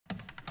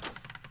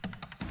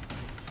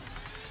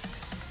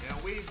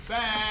We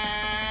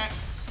back.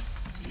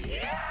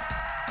 Yeah.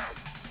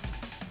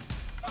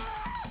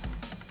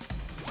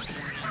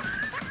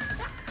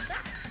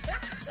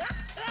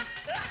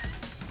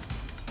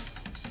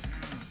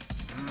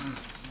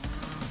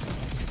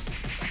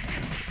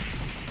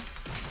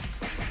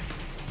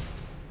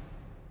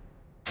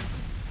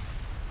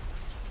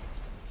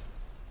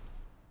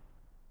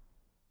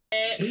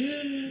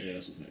 Yeah,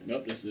 that's what's next.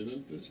 Nope, this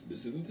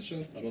isn't the show.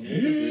 I don't know what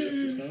this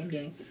is. Just calm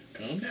down.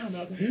 Calm down,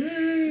 Malcolm.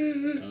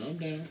 Calm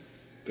down.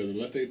 Because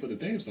unless they put a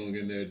theme song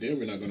in there, then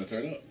we're not going to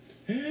turn up.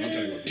 I'm trying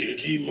to go,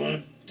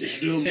 Digimon,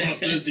 Digital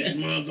Monsters,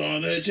 Digimon's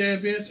all the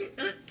champions.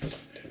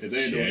 If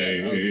they ain't doing that,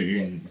 I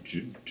don't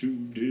give a fuck. To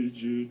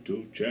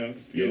digital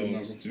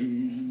champions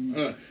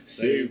to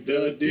Save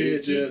the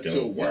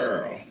digital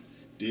world.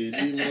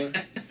 Digimon.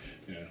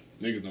 Yeah,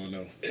 niggas don't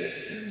know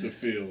the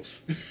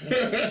feels.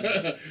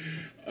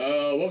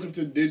 Welcome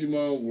to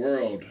Digimon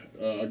World.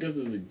 I guess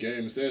this is a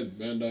game. It says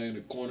Bandai in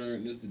the corner,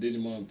 and this is the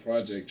Digimon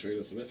Project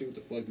trailer. So let's see what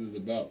the fuck this is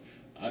about.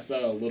 I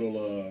saw a little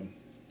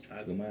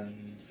Agumon.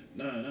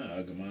 Nah,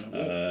 Agumon.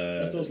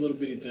 What's those little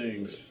bitty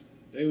things?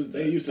 They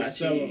used to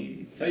sell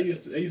them. They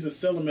used to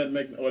sell them at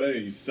McDonald's. Oh, they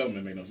didn't used to sell them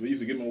at McDonald's. We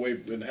used to get them away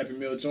in the Happy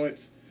Meal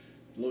joints.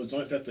 The little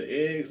joints that's the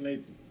eggs and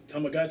they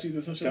Tamagotchis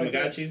or some shit like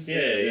that. Tamagotchis?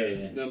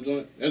 Yeah. Them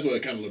joints. That's what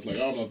it kind of looked like. I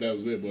don't know if that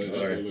was it, but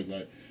that's what it looked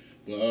like.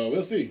 But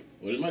we'll see.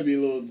 Well, it might be a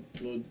little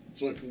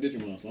joint from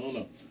Digimon, so I don't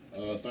know.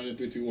 Sign in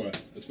 3, 2, 1.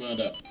 Let's find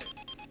out.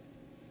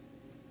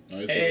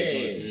 It's a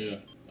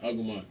joint. Yeah.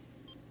 Agumon.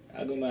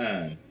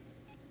 Agumon,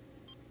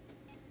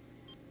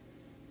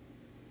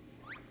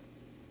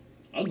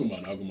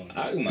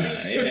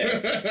 yeah.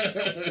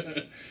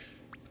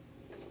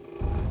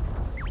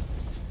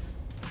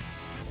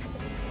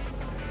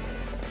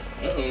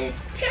 Uh-oh.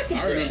 I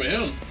remember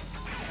him.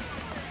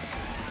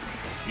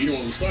 He the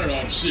one who started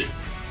all the shit.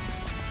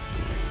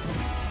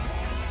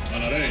 Oh,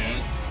 no, that ain't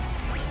him.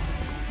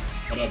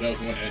 I thought that was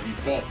the one that he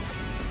fought.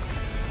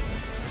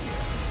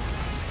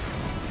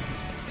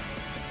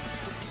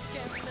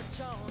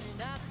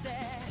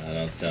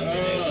 Don't tell me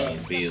they're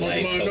gonna be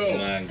like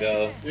Pokemon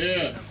Go.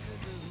 Yeah.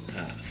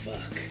 Ah,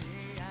 fuck.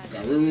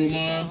 Got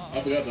Rurumon.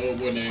 I forgot the old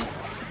boy name.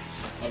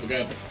 I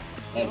forgot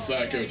all the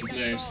side characters'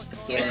 names.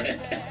 Sorry.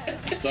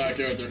 Side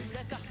character.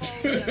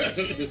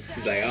 He's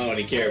like, I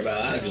only care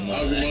about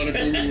Agumon. Agumon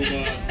and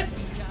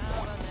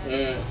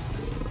Rurumon.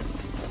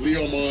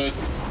 Leomon.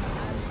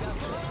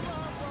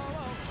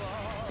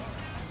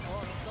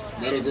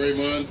 Metal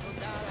Greymon.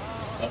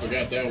 I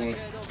forgot that one.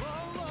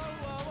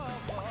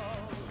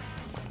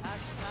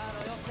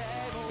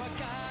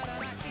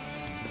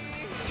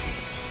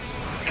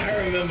 I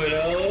remember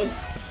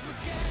those.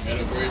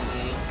 Metal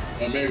Greymon.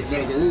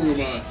 Metal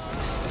Garurumon.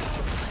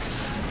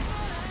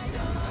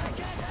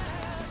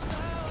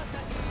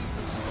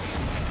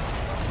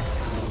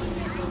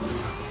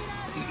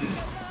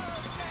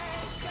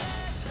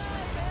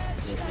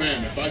 So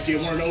fam, if I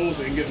get one of those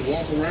and get to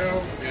walk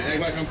around and act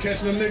like I'm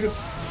catching them niggas,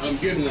 I'm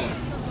getting one.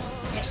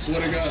 I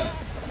swear to God.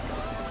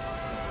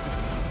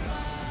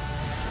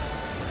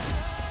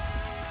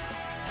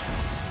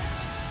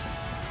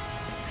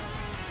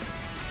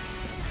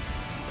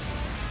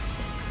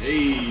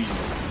 Hey.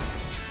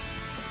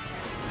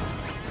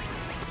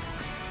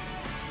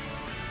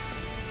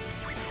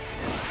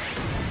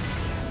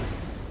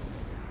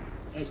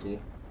 That's cool.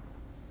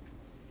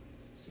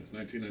 Since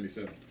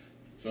 1997.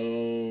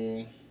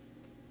 So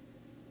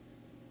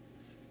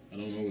I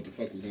don't know what the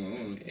fuck was going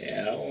on.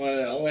 Yeah,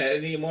 I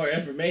need more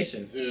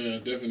information. Yeah,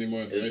 definitely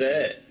more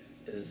information.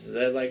 Is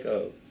that like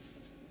a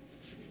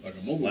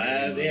mobile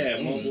live,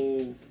 game?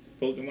 Mobile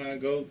Pokemon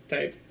Go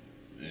type?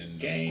 And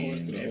game, of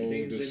course, the whole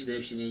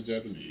description is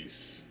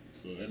Japanese,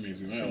 so that means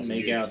we might also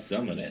make out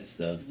some of that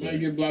stuff. Might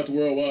get blocked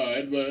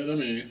worldwide, but I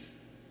mean,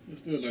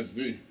 it's still nice to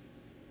see.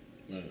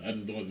 But I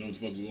just don't want to know what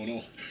the fuck is going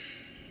on.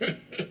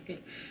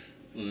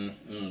 I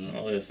don't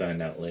know. We'll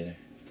find out later.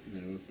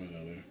 Yeah, we'll find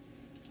out later.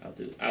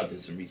 I'll do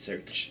some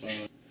research.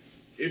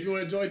 If you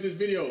enjoyed this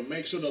video,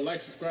 make sure to like,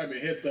 subscribe, and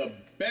hit the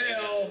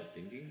bell.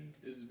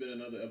 This has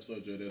been another episode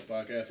of DADS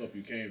Podcast. Hope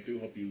you came through.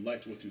 Hope you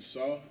liked what you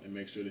saw. And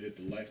make sure to hit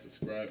the like,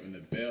 subscribe, and the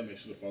bell. Make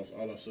sure to follow us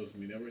all our social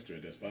media networks,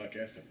 DADS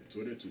Podcast, and for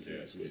Twitter,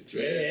 DADS with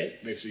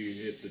Dreads. Make sure you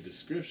hit the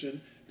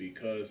description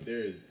because there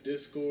is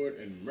Discord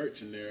and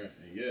merch in there.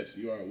 And yes,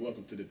 you are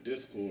welcome to the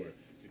Discord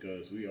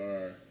because we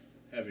are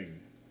having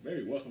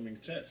very welcoming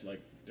chats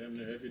like damn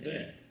near every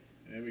day.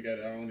 Yeah. And we got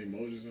our own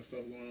emojis and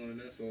stuff going on in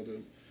there. So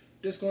the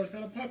Discord is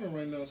kind of popping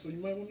right now. So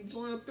you might want to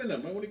join up in there.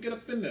 Might want to get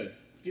up in there.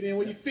 Get in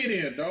where you fit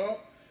in, dog.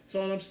 That's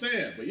all I'm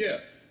saying. But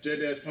yeah,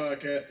 DADS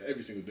Podcast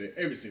every single day,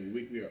 every single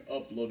week. We are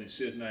uploading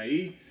Shit's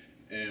Naive.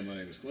 And my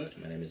name is Clint.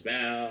 My name is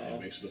Bao.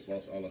 And make sure to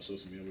follow all our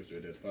social media with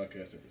DADS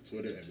Podcast and for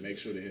Twitter. And make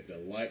sure to hit the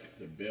like,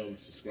 the bell, and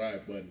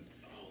subscribe button.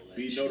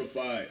 Be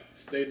notified.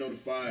 Stay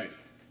notified.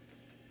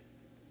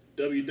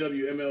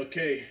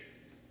 WWMLK.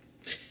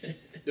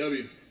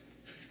 W.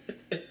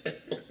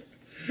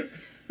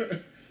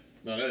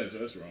 No,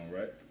 that's wrong,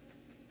 right?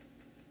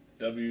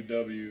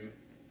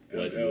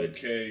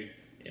 WWMLK.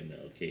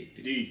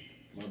 MLK. D.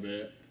 My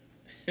bad.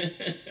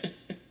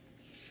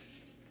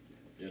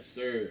 Yes,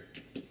 sir.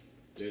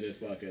 DADS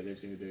podcast every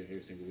single day,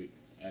 every single week.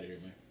 Out of here,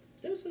 man.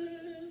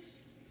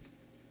 Deuces.